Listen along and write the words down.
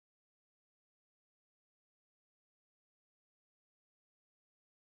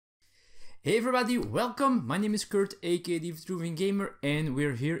Hey everybody, welcome! My name is Kurt, aka the Vetruviangamer, and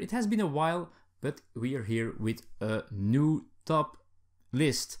we're here. It has been a while, but we are here with a new top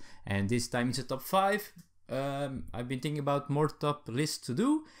list. And this time it's a top 5. I've been thinking about more top lists to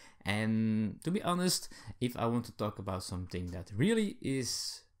do. And to be honest, if I want to talk about something that really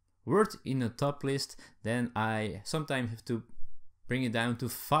is worth in a top list, then I sometimes have to bring it down to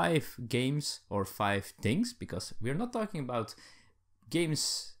 5 games or 5 things, because we're not talking about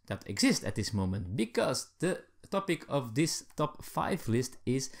games that exist at this moment, because the topic of this top 5 list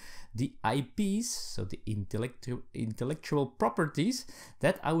is the IPs, so the intellectual properties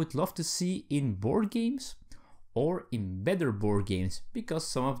that I would love to see in board games or in better board games, because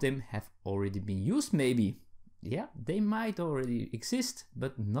some of them have already been used maybe. Yeah, they might already exist,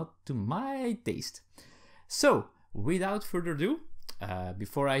 but not to my taste. So, without further ado,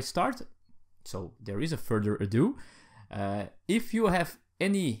 before I start, so there is a further ado, if you have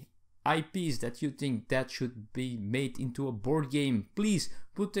any IPs that you think that should be made into a board game, please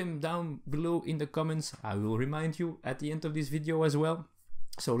put them down below in the comments. I will remind you at the end of this video as well.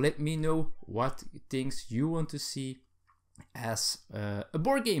 So let me know what things you want to see as a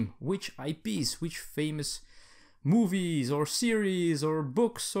board game. Which IPs, which famous movies or series or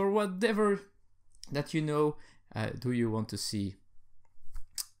books or whatever that you know do you want to see,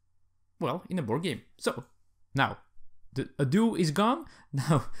 well, in a board game. So now the ado is gone.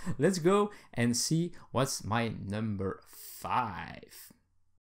 Now let's go and see what's my number 5.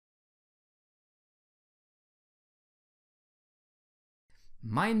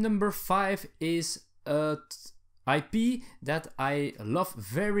 My number 5 is a IP that I love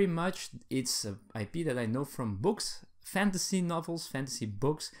very much. It's an IP that I know from books, fantasy novels, fantasy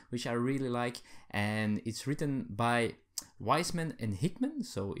books, which I really like, and it's written by Wiseman and Hickman.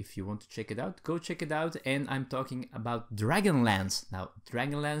 So if you want to check it out, go check it out. And I'm talking about Dragonlance. Now,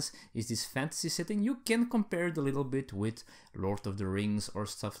 Dragonlance is this fantasy setting. You can compare it a little bit with Lord of the Rings or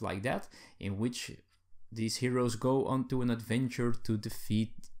stuff like that, in which these heroes go on to an adventure to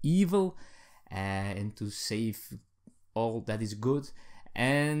defeat evil and to save all that is good.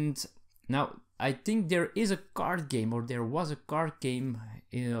 And now I think there is a card game, or there was a card game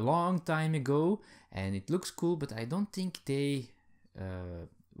in a long time ago, and it looks cool, but I don't think they,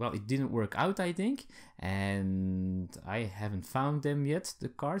 well, it didn't work out, I think, and I haven't found them yet, the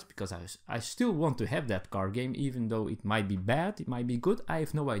cards, because I still want to have that card game, even though it might be bad, it might be good, I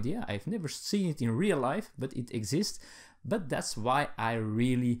have no idea. I've never seen it in real life, but it exists. But that's why I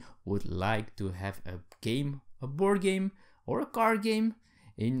really would like to have a game, a board game, or a card game,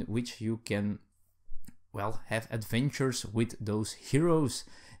 in which you can, well, have adventures with those heroes.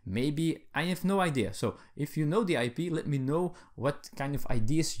 Maybe, I have no idea. So if you know the IP, let me know what kind of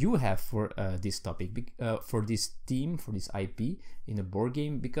ideas you have for this topic, for this theme, for this IP in a board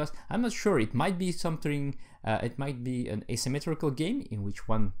game, because I'm not sure. It might be something, it might be an asymmetrical game in which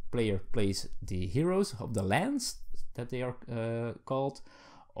one player plays the heroes of the lands that they are called,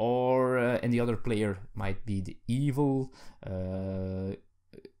 or and the other player might be the evil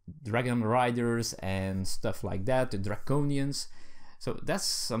dragon riders and stuff like that, the draconians. So that's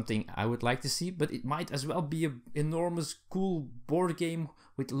something I would like to see, but it might as well be an enormous cool board game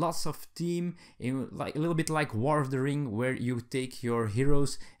with lots of theme, like a little bit like War of the Ring, where you take your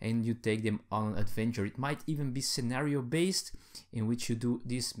heroes and you take them on an adventure. It might even be scenario based, in which you do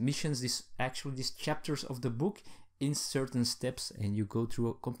these missions, these chapters of the book in certain steps, and you go through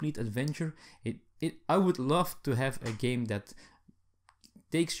a complete adventure. I would love to have a game that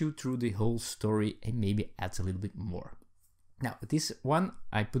takes you through the whole story and maybe adds a little bit more. Now, this one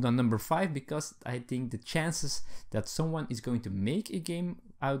I put on number 5 because I think the chances that someone is going to make a game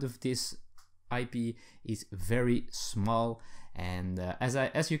out of this IP is very small. And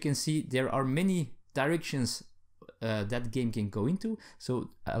as you can see, there are many directions that game can go into. So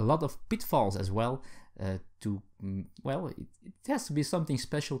a lot of pitfalls as well. Well, it has to be something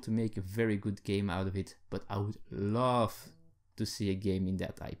special to make a very good game out of it. But I would love to see a game in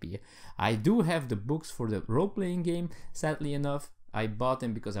that IP. I do have the books for the role-playing game. Sadly enough, I bought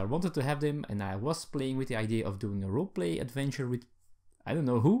them because I wanted to have them, and I was playing with the idea of doing a role-play adventure with I don't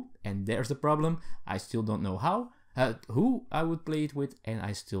know who, and there's the problem. I still don't know who I would play it with, and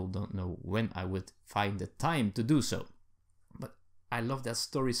I still don't know when I would find the time to do so. But I love that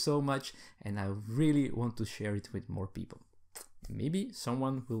story so much, and I really want to share it with more people. Maybe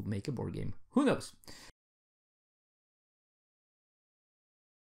someone will make a board game. Who knows?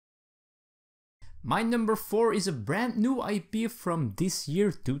 My number 4 is a brand new IP from this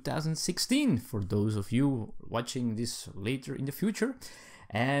year, 2016, for those of you watching this later in the future.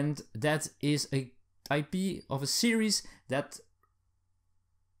 And that is a IP of a series that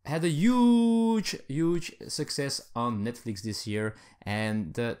had a huge success on Netflix this year,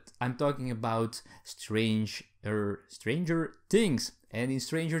 and I'm talking about Stranger Things. And in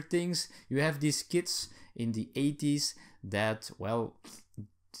Stranger Things, you have these kids in the 80s that, well,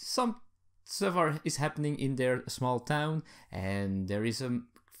 some stuff is happening in their small town, and there is a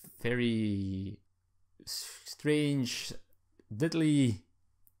very strange, deadly,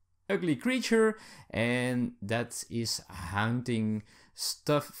 ugly creature, and that is hunting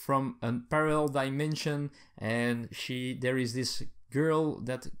stuff from a parallel dimension. And there is this girl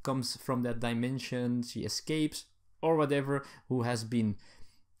that comes from that dimension, she escapes or whatever, who has been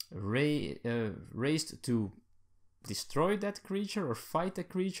raised to destroy that creature or fight a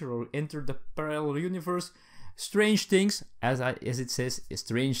creature or enter the parallel universe. Strange things, as it says,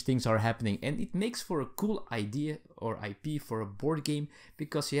 strange things are happening, and it makes for a cool idea or IP for a board game,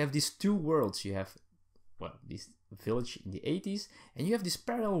 because you have these two worlds. You have, well, this village in the 80s, and you have this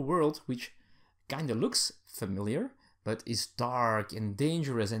parallel world which kind of looks familiar but is dark and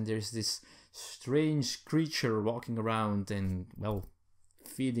dangerous, and there's this strange creature walking around and, well,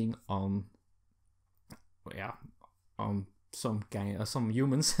 feeding on, yeah, on some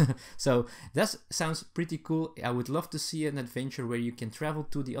humans. So that sounds pretty cool. I would love to see an adventure where you can travel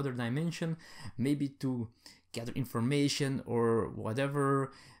to the other dimension, maybe to gather information or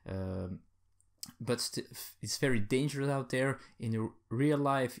whatever, but it's very dangerous out there. In real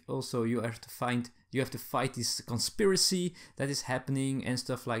life also, you have to fight this conspiracy that is happening and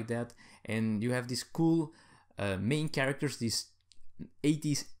stuff like that. And you have these cool main characters, these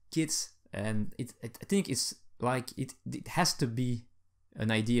 80s kids, and I think it's like it has to be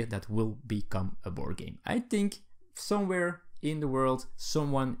an idea that will become a board game. I think somewhere in the world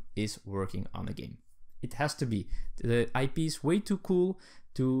someone is working on a game. It has to be. The IP is way too cool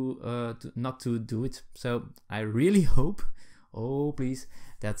to not to do it. So I really hope, oh please,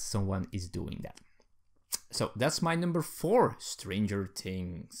 that someone is doing that. So that's my number 4, Stranger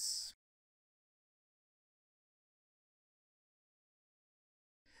Things.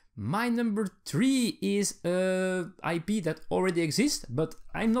 My number 3 is a IP that already exists, but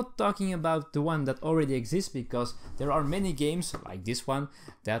I'm not talking about the one that already exists, because there are many games like this one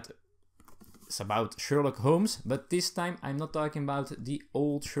that is about Sherlock Holmes, but this time I'm not talking about the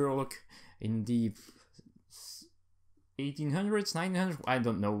old Sherlock in the 1800s, 900s, I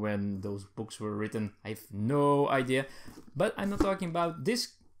don't know when those books were written, I have no idea, but I'm not talking about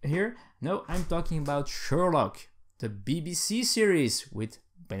this here. No, I'm talking about Sherlock, the BBC series with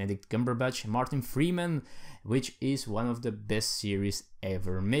Benedict Cumberbatch, Martin Freeman, which is one of the best series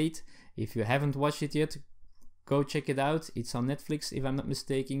ever made. If you haven't watched it yet, go check it out. It's on Netflix, if I'm not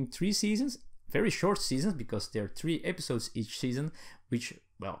mistaken. 3 seasons, very short seasons, because there are 3 episodes each season, which,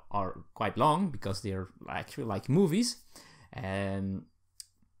 well, are quite long because they're actually like movies. And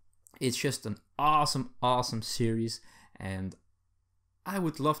it's just an awesome series, and I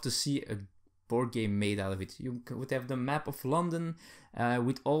would love to see a board game made out of it. You would have the map of London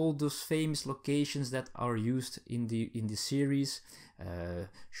with all those famous locations that are used in the series.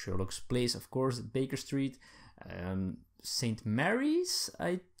 Sherlock's Place, of course, Baker Street, St. Mary's,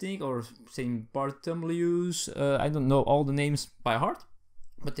 I think, or St. Bartholomew's. I don't know all the names by heart,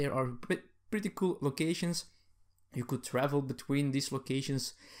 but there are pretty cool locations. You could travel between these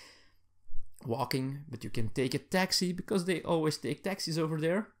locations walking, but you can take a taxi, because they always take taxis over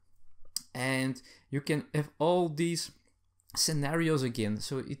there. And you can have all these scenarios again.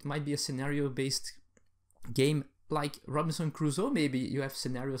 So it might be a scenario-based game like Robinson Crusoe. Maybe you have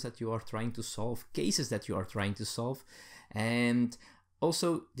scenarios that you are trying to solve, cases that you are trying to solve. And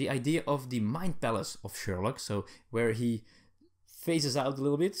also the idea of the mind palace of Sherlock, so where he phases out a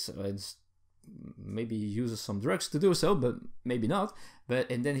little bit, so it's maybe he uses some drugs to do so, but maybe not.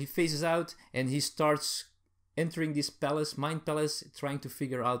 And then he phases out and he starts entering this palace, mind palace, trying to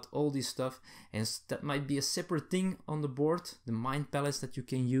figure out all this stuff. And that might be a separate thing on the board, the mind palace that you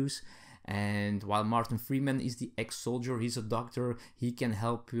can use. And while Martin Freeman is the ex-soldier, he's a doctor, he can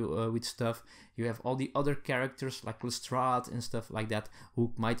help you with stuff. You have all the other characters like Lestrade and stuff like that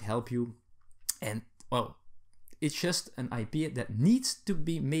who might help you. And, well, it's just an IP that needs to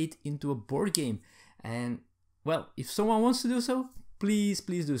be made into a board game. And, well, if someone wants to do so, please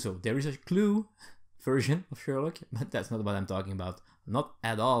do so. There is a Clue version of Sherlock, but that's not what I'm talking about. Not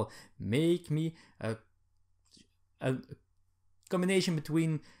at all. Make me a combination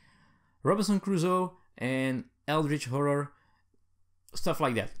between Robinson Crusoe and Eldritch Horror, stuff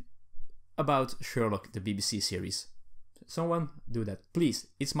like that, about Sherlock, the BBC series. Someone do that, please.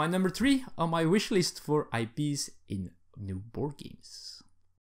 It's my number 3 on my wish list for IPs in new board games.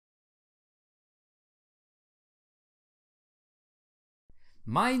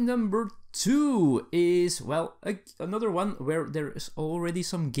 My number 2 is, well, another one where there is already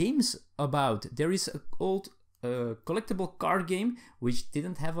some games about. There is an old collectible card game which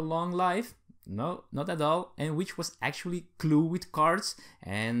didn't have a long life. No, not at all, and which was actually Clue with cards.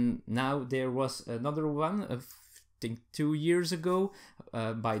 And now there was another one, I think 2 years ago,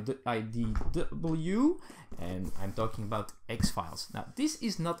 by the IDW, and I'm talking about X-Files. Now, this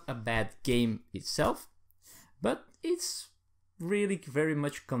is not a bad game itself, but it's really very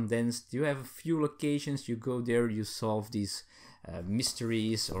much condensed. You have a few locations, you go there, you solve these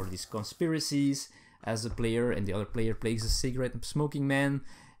mysteries or these conspiracies as a player, and the other player plays a cigarette smoking man,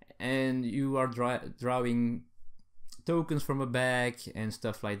 and you are drawing tokens from a bag and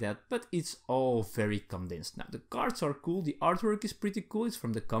stuff like that, but it's all very condensed. Now, the cards are cool, the artwork is pretty cool, it's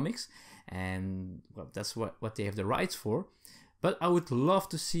from the comics, and well, that's what they have the rights for. But I would love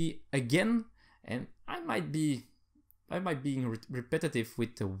to see again, and I might be repetitive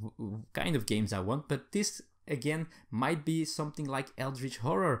with the kind of games I want, but this again might be something like Eldritch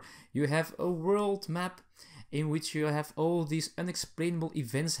Horror. You have a world map in which you have all these unexplainable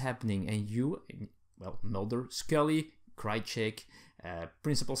events happening, and you, well, Mulder, Scully, Krycek,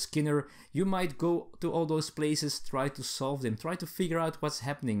 Principal Skinner, you might go to all those places, try to solve them, try to figure out what's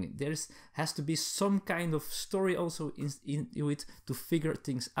happening. Has to be some kind of story also in it to figure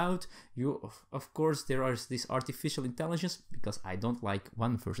things out. Of course, there is this artificial intelligence, because I don't like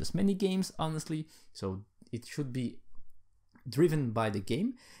one versus many games, honestly, so it should be driven by the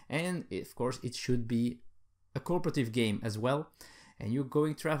game, and of course it should be a cooperative game as well, and you're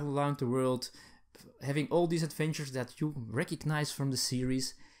going travel around the world, having all these adventures that you recognize from the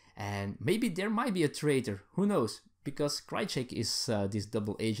series, and maybe there might be a traitor, who knows, because Krycek is this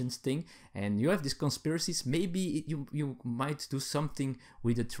double agent thing, and you have these conspiracies. Maybe you might do something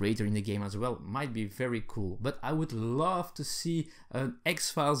with a traitor in the game as well. Might be very cool, but I would love to see an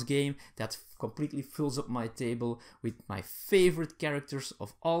X-Files game that completely fills up my table with my favorite characters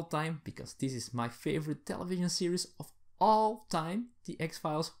of all time, because this is my favorite television series of all time, the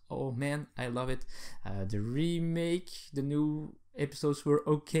X-Files. Oh man, I love it. The remake, the new episodes were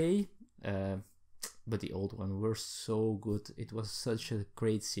okay, but the old one were so good. It was such a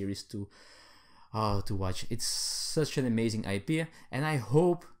great series to watch. It's such an amazing IP, and I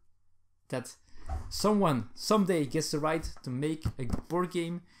hope that someone someday gets the right to make a board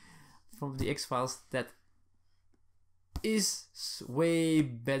game from the X-Files that is way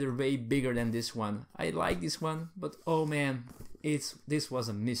better, way bigger than this one. I like this one, but oh man, this was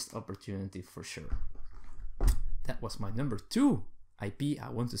a missed opportunity for sure. That was my number 2 IP I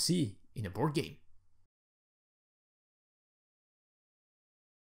want to see in a board game.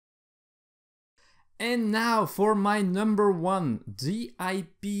 And now for my number 1, the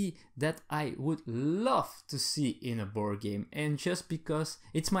IP that I would love to see in a board game. And just because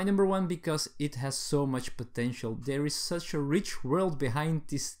it's my number 1, because it has so much potential. There is such a rich world behind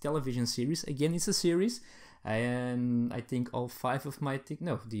this television series. Again, it's a series, and I think all 5 of my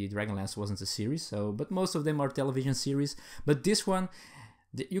no, the Dragonlance wasn't a series, so but most of them are television series. But this one,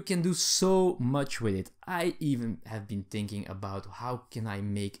 you can do so much with it. I even have been thinking about how can I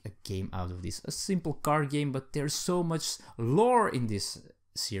make a game out of this. A simple card game, but there's so much lore in this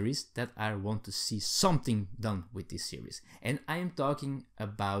series that I want to see something done with this series. And I am talking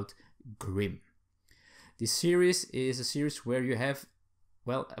about Grimm. This series is a series where you have,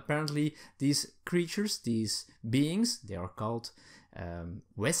 well, apparently these creatures, these beings, they are called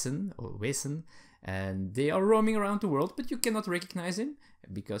Wesen, and they are roaming around the world, but you cannot recognize them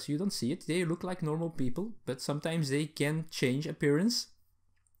because you don't see it. They look like normal people, but sometimes they can change appearance,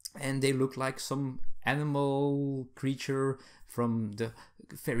 and they look like some animal creature from the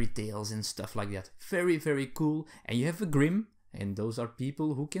fairy tales and stuff like that. Very, very cool. And you have a Grimm, and those are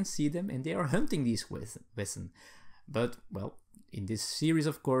people who can see them, and they are hunting these Wesen. But, well, in this series,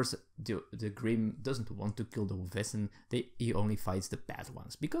 of course, the Grimm doesn't want to kill the Wesen. He only fights the bad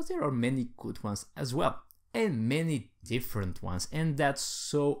ones, because there are many good ones as well, and many different ones, and that's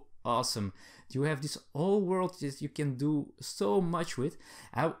so awesome. You have this whole world that you can do so much with.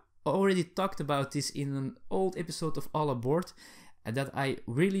 I already talked about this in an old episode of All Aboard, and that I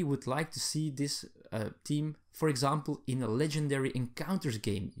really would like to see this team, for example, in a Legendary Encounters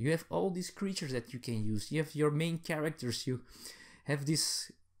game. You have all these creatures that you can use. You have your main characters. You have these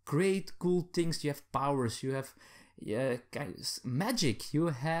great cool things. You have powers. You have magic. You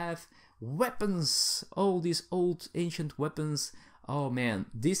have weapons. All these old ancient weapons. Oh man,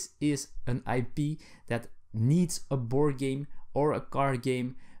 this is an IP that needs a board game or a card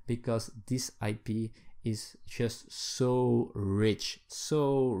game, because this IP is just so rich,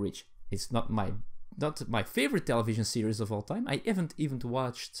 so rich. It's not my not my favorite television series of all time. I haven't even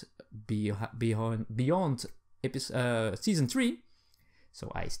watched Beyond season 3,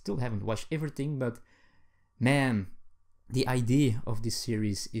 so I still haven't watched everything, but man, the idea of this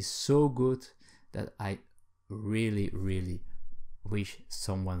series is so good that I really, really wish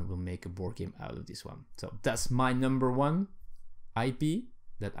someone will make a board game out of this one. So that's my number 1 IP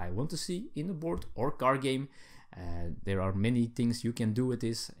that I want to see in a board or card game. There are many things you can do with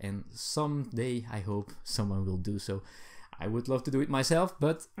this, and someday I hope someone will do so. I would love to do it myself,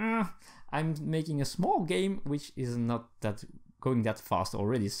 but I'm making a small game which is not that going that fast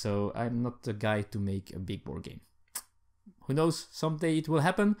already, so I'm not the guy to make a big board game. Who knows, someday it will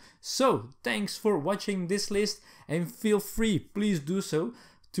happen. So thanks for watching this list, and feel free, please do so,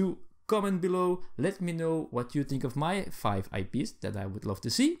 to comment below. Let me know what you think of my 5 IPs that I would love to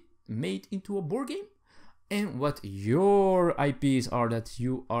see made into a board game, and what your IPs are that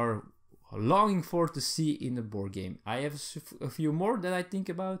you are longing for to see in a board game. I have a few more that I think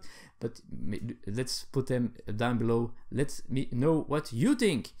about, but let's put them down below. Let me know what you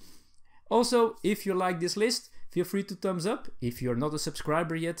think. Also, if you like this list, feel free to thumbs up. If you're not a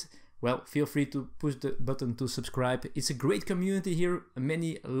subscriber yet, well, feel free to push the button to subscribe. It's a great community here,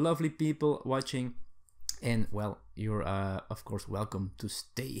 many lovely people watching, and well, you're of course welcome to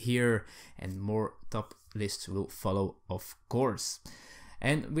stay here, and more top lists will follow, of course.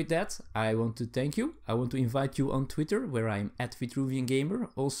 And with that, I want to thank you. I want to invite you on Twitter, where I'm at Vetruviangamer,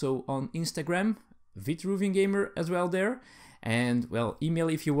 also on Instagram, Vetruviangamer as well there. And well, email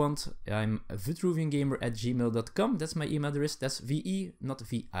if you want. I'm vetruviangamer@gmail.com. That's my email address. That's VE, not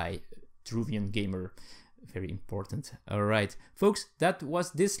VI. Vetruviangamer. Very important. Alright, folks, that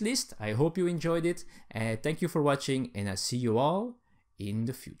was this list. I hope you enjoyed it. Thank you for watching, and I see you all in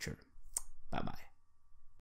the future. Bye bye.